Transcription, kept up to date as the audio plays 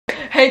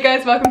Hey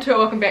guys,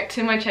 welcome back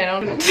to my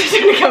channel. This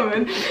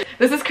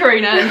is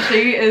Karina and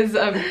she is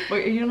well,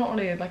 you're not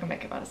really like a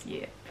makeup artist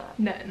yet, but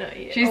no, not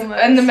yet. She's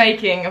almost in the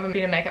making of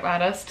being a makeup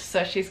artist,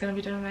 so she's gonna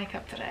be doing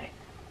makeup today.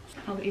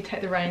 I'll let you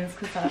take the reins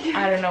because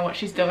I don't know what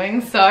she's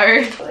doing. So do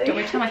you want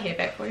me to turn my hair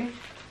back for you?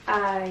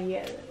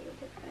 Yeah.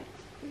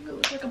 You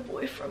look like a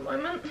boy for a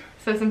moment.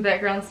 So some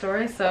background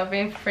story. So I've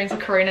been friends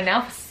with Karina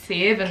now for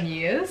 7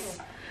 years.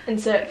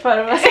 Insert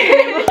photo of us.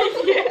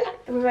 Yeah.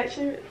 We've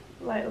actually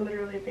like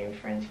literally been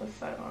friends for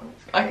so long.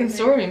 I can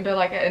still remember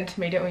like at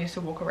intermediate we used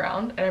to walk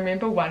around, and I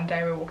remember one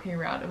day we were walking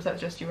around, it was like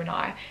just you and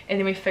I, and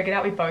then we figured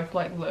out we both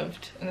like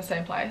lived in the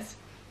same place.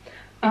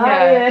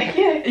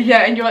 Yeah,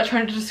 and you're like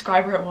trying to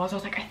describe where it was. I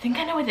was like, I think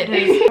I know where that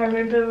is. I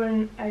remember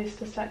when I used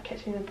to start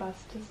catching the bus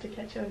just to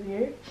catch up with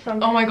you.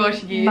 Oh my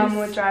gosh, yes. Mum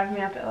would drive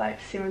me up at like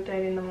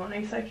 7:30 in the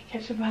morning so I could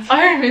catch a bus.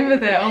 I remember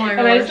that, oh my gosh.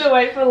 And I used to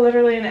wait for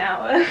literally an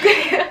hour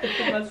at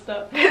the bus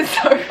stop. That's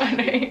so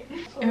funny.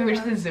 And we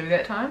went to the zoo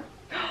that time.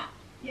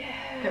 Yeah.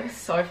 That was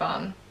so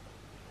fun.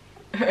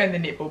 And the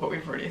netball, but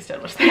we've already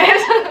established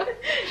that.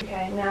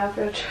 Okay, now I've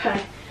got to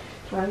try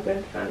my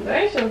good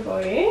foundation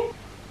for you.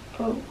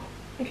 Oh.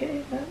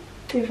 Okay, that's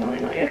definitely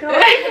not your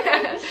colour.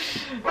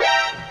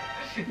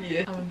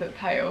 Yeah, I'm a bit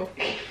pale.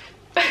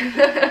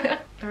 I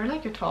really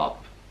like your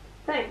top.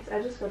 Thanks,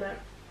 I just got it.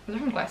 Was it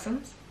from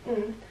Glassons?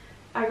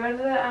 I go to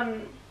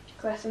the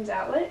Glassons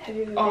outlet. Have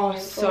you ever been Oh,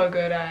 there so before?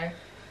 good, eh?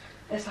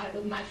 It's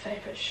like my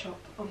favourite shop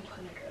on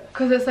planet Earth.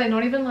 Because it's like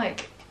not even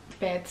like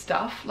bad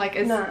stuff. Like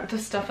it's No.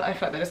 just stuff that I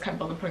feel like they just can't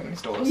bother putting in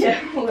stores.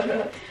 Yeah,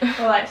 literally.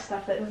 Or like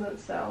stuff that doesn't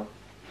sell.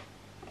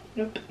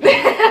 Nope.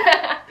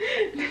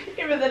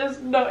 Even that is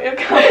not your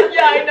colour.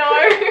 Yeah, I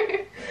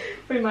know.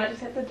 We might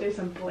just have to do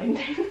some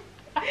blending.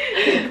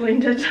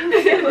 Blend it to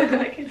make it look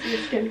like it's your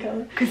skin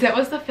colour. Because that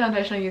was the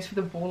foundation I used for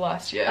the ball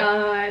last year.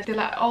 They're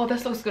like, oh,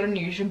 this looks good on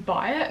you, you should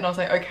buy it. And I was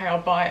like, okay,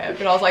 I'll buy it.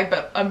 But I was like,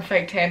 but I'm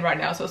fake tan right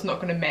now, so it's not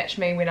going to match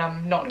me when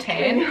I'm not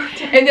tan.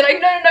 And they're like,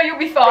 no, you'll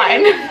be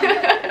fine.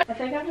 I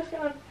think I'm just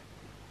going to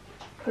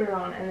put it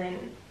on and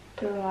then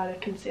put a lighter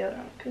concealer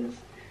on, because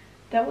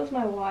that was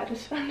my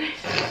lightest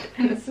foundation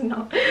and it's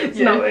not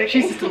working.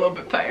 She's just a little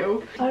bit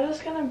pale. I'm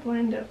just going to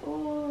blend it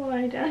all the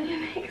way down your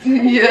neck.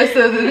 Yeah,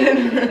 so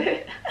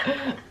then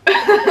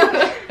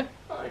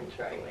I'm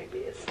trying my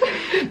best.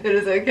 it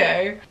is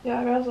okay. Your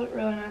eyebrows look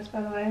really nice, by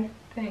the way.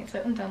 Thanks, I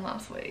had them done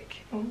last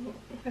week.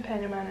 I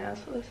painted my nails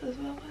for this as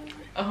well, by the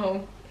way.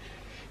 Oh.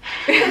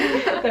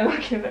 They're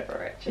looking a bit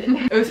wretched.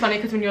 It was funny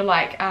because when you're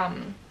like,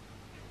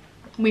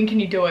 when can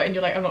you do it? And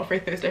you're like, I'm not free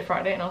Thursday,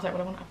 Friday. And I was like,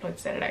 well, I want to upload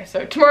Saturday.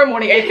 So tomorrow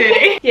morning,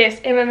 8:30. Yes,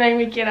 Emma made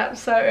me get up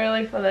so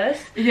early for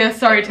this. Yeah,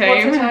 sorry team.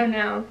 What's the time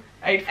now?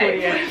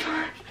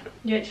 8:48.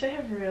 You actually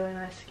have really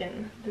nice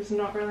skin. There's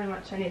not really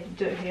much I need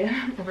to do here.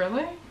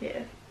 Really? Yeah.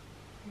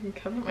 You can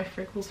cover up my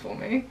freckles for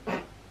me.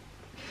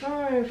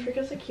 No,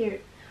 freckles are cute.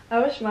 I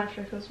wish my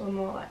freckles were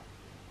more like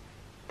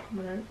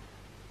prominent.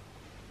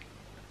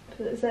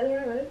 Is that the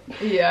right word?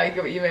 Yeah, I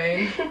get what you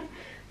mean.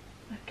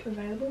 Like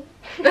available?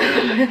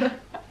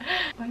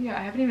 Oh yeah,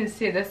 I haven't even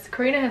said this.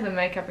 Karina has a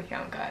makeup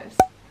account, guys.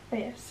 Oh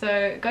yeah.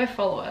 So go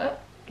follow it.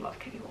 Love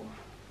Katie Wolf.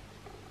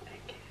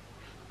 Okay.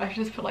 I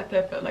should just put like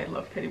that bit like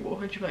Love Katie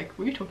Wolf and she'll be like,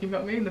 were you talking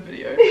about me in the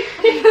video?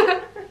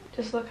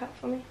 Just look up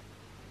for me.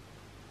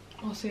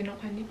 Oh, so you're not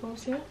playing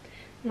netball yet?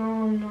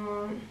 No,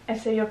 no. I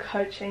see you're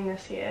coaching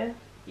this year.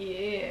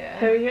 Yeah.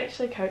 Who are you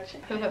actually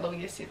coaching? Feels like little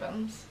year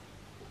 7s.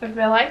 I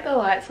feel like the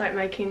light's like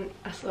making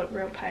us look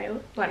real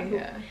pale. Like,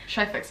 yeah.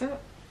 Should I fix it?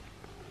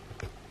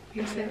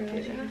 Is that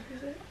really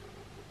good?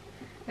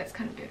 That's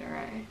kind of better,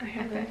 right? I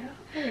can't think. tell.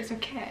 Oh, it's a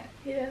cat.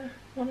 Yeah,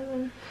 one of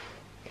them.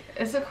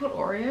 Is it called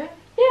Oreo?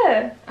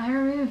 Yeah. I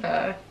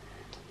remember.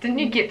 Didn't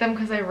you get them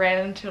because they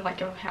ran into like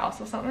your house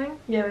or something?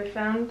 Yeah, we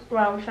found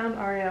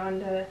Oreo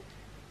under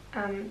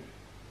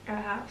our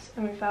house,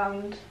 and we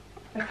found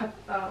a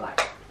couple,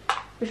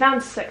 we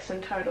found 6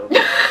 in total.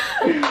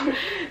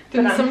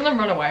 Didn't some of them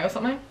run away or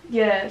something?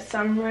 Yeah,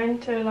 some ran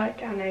to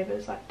like our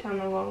neighbours like down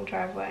the long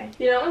driveway.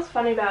 You know what's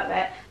funny about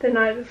that? The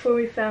night before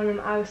we found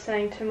them, I was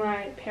saying to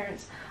my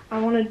parents, I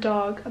want a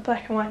dog, a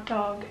black and white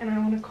dog, and I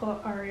want to call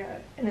it Oreo.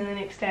 And then the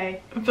next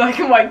day, a black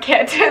and white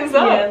cat turns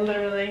up. Yeah,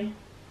 literally.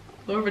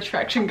 Law of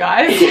attraction,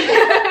 guys.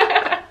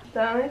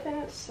 The only thing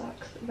that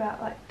sucks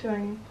about like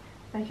doing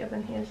makeup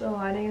in here is the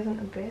lighting isn't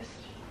the best.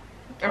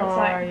 Oh,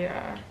 like,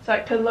 yeah. So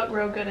it could look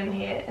real good in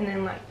here, and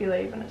then like you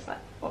leave and it's like,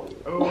 whoa.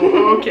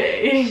 Oh,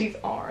 okay. She's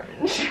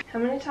orange. How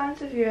many times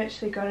have you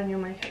actually gotten your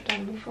makeup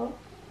done before?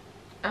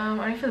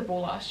 Only for the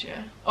ball last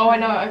year. Oh, I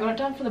know. I got it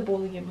done for the ball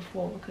the year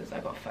before because I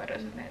got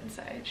photos of that and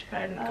Sage,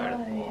 but I didn't go to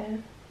the ball. Yeah.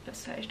 But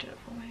Sage did it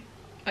for me.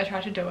 I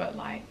tried to do it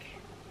like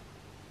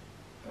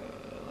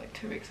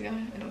 2 weeks ago,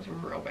 and it was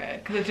real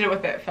bad because I did it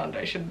with that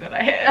foundation that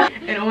I had,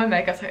 and all my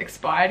makeup's like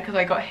expired because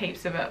I got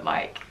heaps of it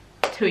like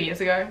 2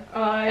 years ago.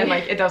 And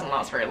like it doesn't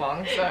last very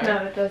long, so no,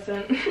 it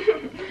doesn't.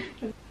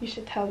 You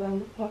should tell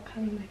them what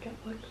kind of makeup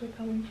look we're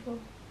going for.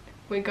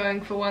 We're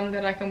going for one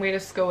that I can wear to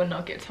school and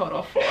not get told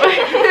off for.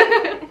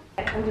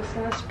 I'm just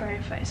gonna spray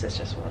your face. It's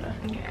just water.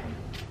 Okay.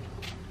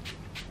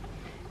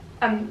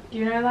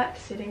 You know, like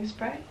setting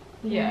spray?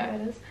 Yeah. You know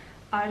what that is?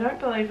 I don't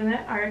believe in it.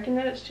 I reckon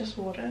that it's just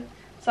water.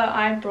 So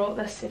I brought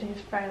this setting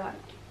spray like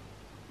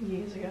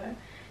years ago,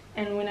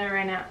 and when I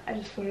ran out I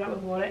just filled it up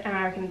with water, and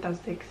I reckon it does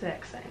the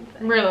exact same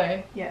thing.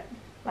 Really? Yeah.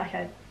 Like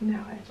I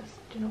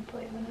just do not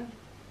believe in it.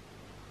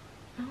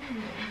 Oh.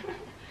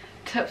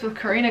 Tips with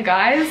Karina,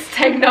 guys.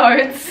 Take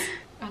notes.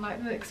 I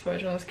like the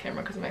exposure on this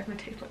camera because it makes my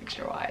teeth look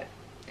extra white.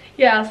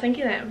 Yeah, I was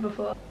thinking that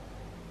before.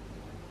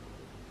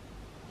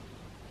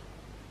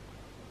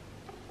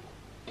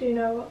 Do you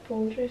know what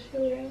ball dress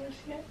you're wearing this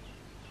year?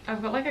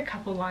 I've got like a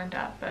couple lined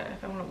up, but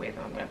if I want to wear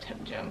them I'm going to have to hit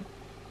the gym.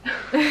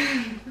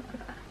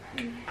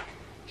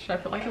 Should I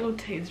put like a little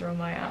teaser on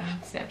my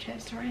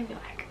Snapchat story and be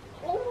like,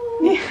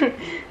 oh,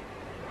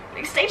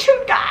 like, stay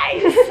tuned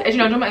guys! As you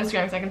know, I'm on my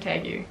Instagram so I can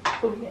tag you.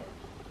 Oh yeah.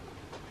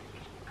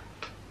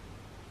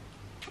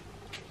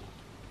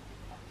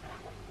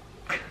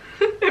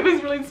 It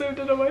was really zoomed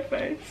in on my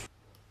face.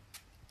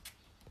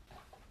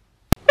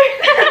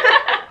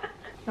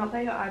 Not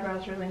that your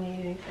eyebrows really need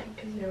anything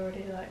because they're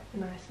already like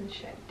nice and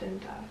shaped and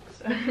dark,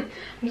 so I'm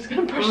just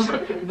gonna brush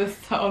them. This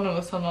time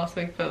last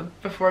week, but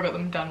before I got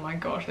them done, my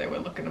gosh, they were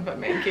looking a bit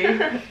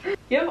manky.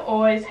 You've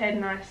always had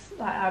nice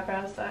like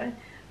eyebrows though.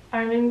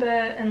 I remember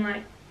in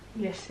like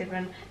year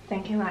 7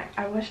 thinking like,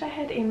 I wish I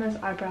had Emma's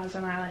eyebrows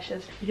and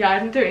eyelashes. Yeah, I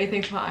didn't do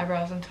anything to my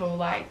eyebrows until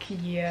like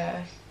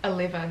year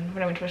 11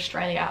 when I went to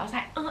Australia. I was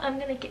like, oh, I'm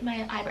gonna get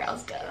my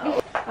eyebrows done.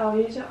 I'll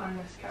use your eye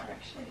mascara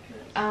actually.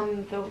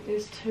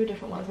 There's 2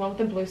 different ones. One with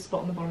the blue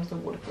spot on the bottom is the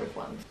waterproof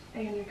ones.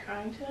 Are you gonna be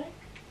crying today?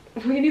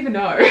 We can even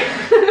know.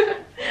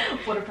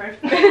 Waterproof.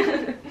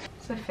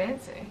 So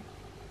fancy.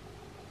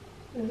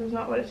 This is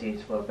not what it's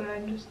used for, but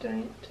I'm just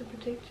doing it to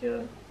protect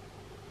your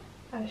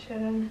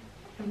eyeshadow.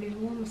 I've never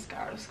worn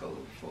mascara to school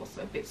before,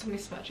 so I bet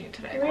somebody's smudging it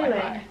today.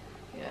 Really?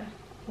 Yeah.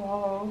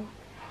 Whoa.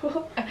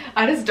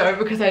 I just don't,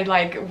 because I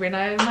like, when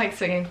I'm like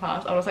singing in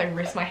class, I'll just like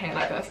rest my hand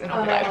like this and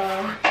I'll be like,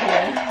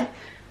 yeah.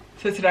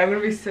 So today I'm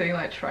going to be sitting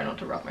like, try not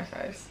to rub my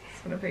face.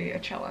 It's going to be a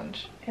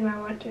challenge. And I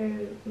won't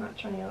do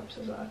much on your lips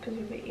as well, because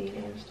you'll be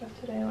eating and stuff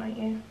today, won't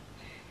you?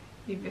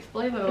 You best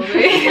believe it will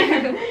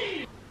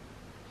be.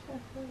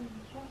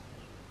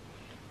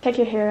 Take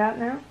your hair out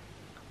now.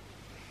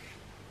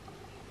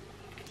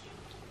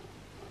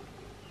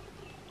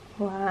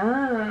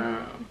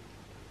 Wow.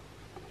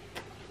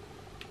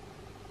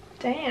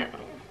 Damn.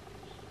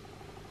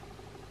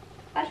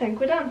 I think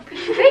we're done.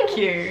 Thank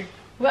you.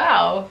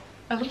 Wow.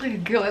 I look like a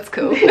girl, that's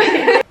cool.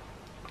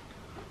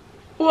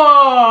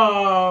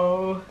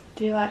 Whoa.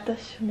 Do you like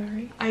this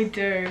shimmery? I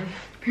do.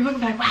 People are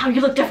like, wow,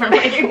 you look different.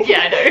 I'm like,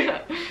 yeah, I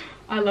do.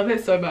 I love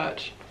it so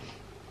much.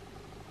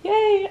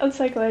 Yay, I'm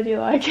so glad you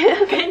like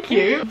it. Thank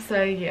you.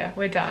 So yeah,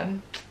 we're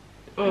done.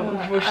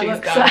 Well, she's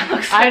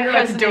done. So I didn't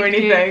have to do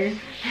anything.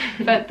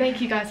 But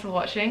thank you guys for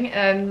watching,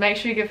 and make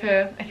sure you give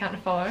her account a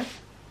follow.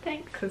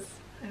 Thanks. Because,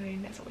 I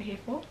mean, that's what we're here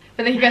for.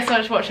 But thank you guys so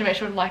much for watching. Make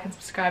sure to like and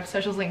subscribe.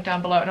 Social's linked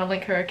down below, and I'll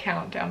link her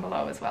account down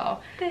below as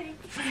well.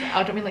 Thanks.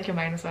 I'll drop me link your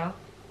main as well.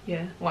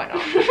 Yeah, why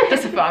not?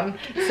 Just for fun.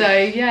 So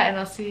yeah, and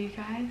I'll see you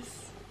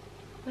guys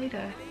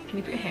later. Can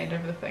you put your hand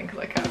over the thing, because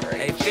I can't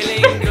read. Hey,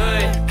 feeling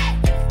good,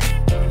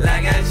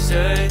 like I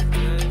should.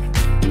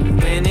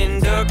 When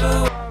in dark.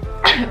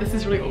 This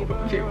is really awkward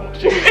for people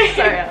watching.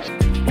 So yeah.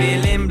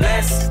 Feeling